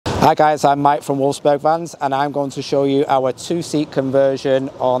Hi guys, I'm Mike from Wolfsburg Vans and I'm going to show you our 2-seat conversion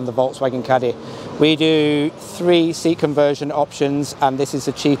on the Volkswagen Caddy. We do 3 seat conversion options and this is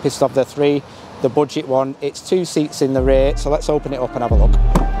the cheapest of the 3, the budget one. It's 2 seats in the rear, so let's open it up and have a look.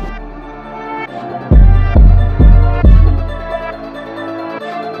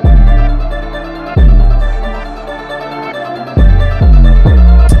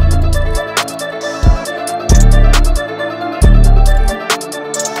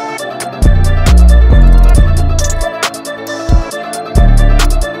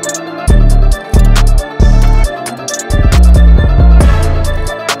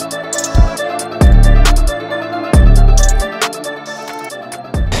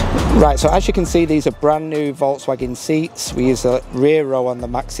 Right, so as you can see, these are brand new Volkswagen seats. We use a rear row on the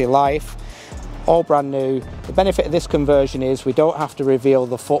Maxi Life, all brand new. The benefit of this conversion is we don't have to reveal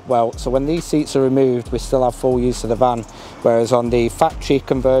the footwell. So when these seats are removed, we still have full use of the van. Whereas on the factory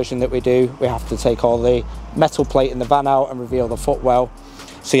conversion that we do, we have to take all the metal plate in the van out and reveal the footwell.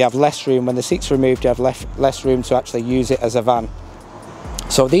 So you have less room. When the seats are removed, you have less room to actually use it as a van.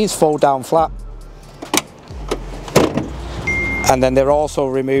 So these fold down flat. And then they're also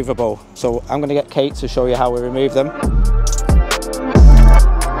removable. So I'm going to get Kate to show you how we remove them.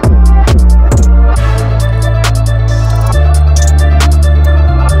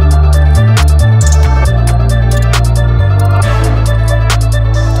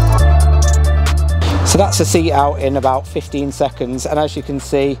 So that's the seat out in about 15 seconds. And as you can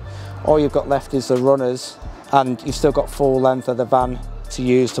see, all you've got left is the runners and you've still got full length of the van to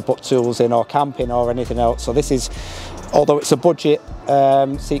use to put tools in or camping or anything else. So this is, although it's a budget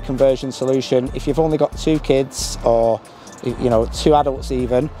seat conversion solution, if you've only got 2 kids or 2 adults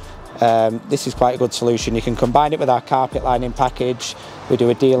even, this is quite a good solution. You can combine it with our carpet lining package. We do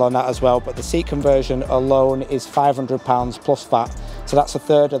a deal on that as well, but the seat conversion alone is £500 plus VAT. So that's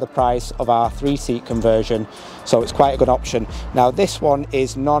 1/3 of the price of our 3-seat conversion. So it's quite a good option. Now this one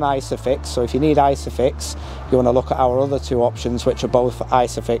is non-Isofix, so if you need Isofix, you want to look at our other 2 options, which are both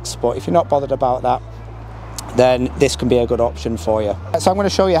Isofix. But if you're not bothered about that, then this can be a good option for you. So I'm going to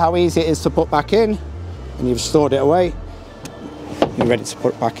show you how easy it is to put back in, and you've stored it away. You're ready to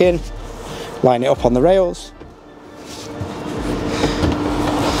put it back in, line it up on the rails,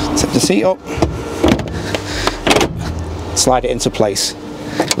 tip the seat up, slide it into place,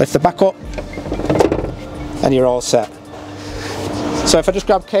 lift the back up, and you're all set. So if I just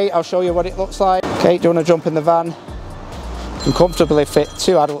grab Kate, I'll show you what it looks like. Kate, do you want to jump in the van? You can comfortably fit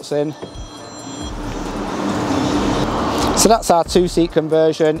 2 adults in. So that's our 2-seat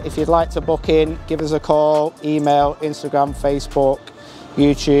conversion. If you'd like to book in, give us a call, email, Instagram, Facebook,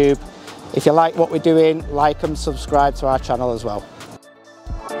 YouTube. If you like what we're doing, like and subscribe to our channel as well.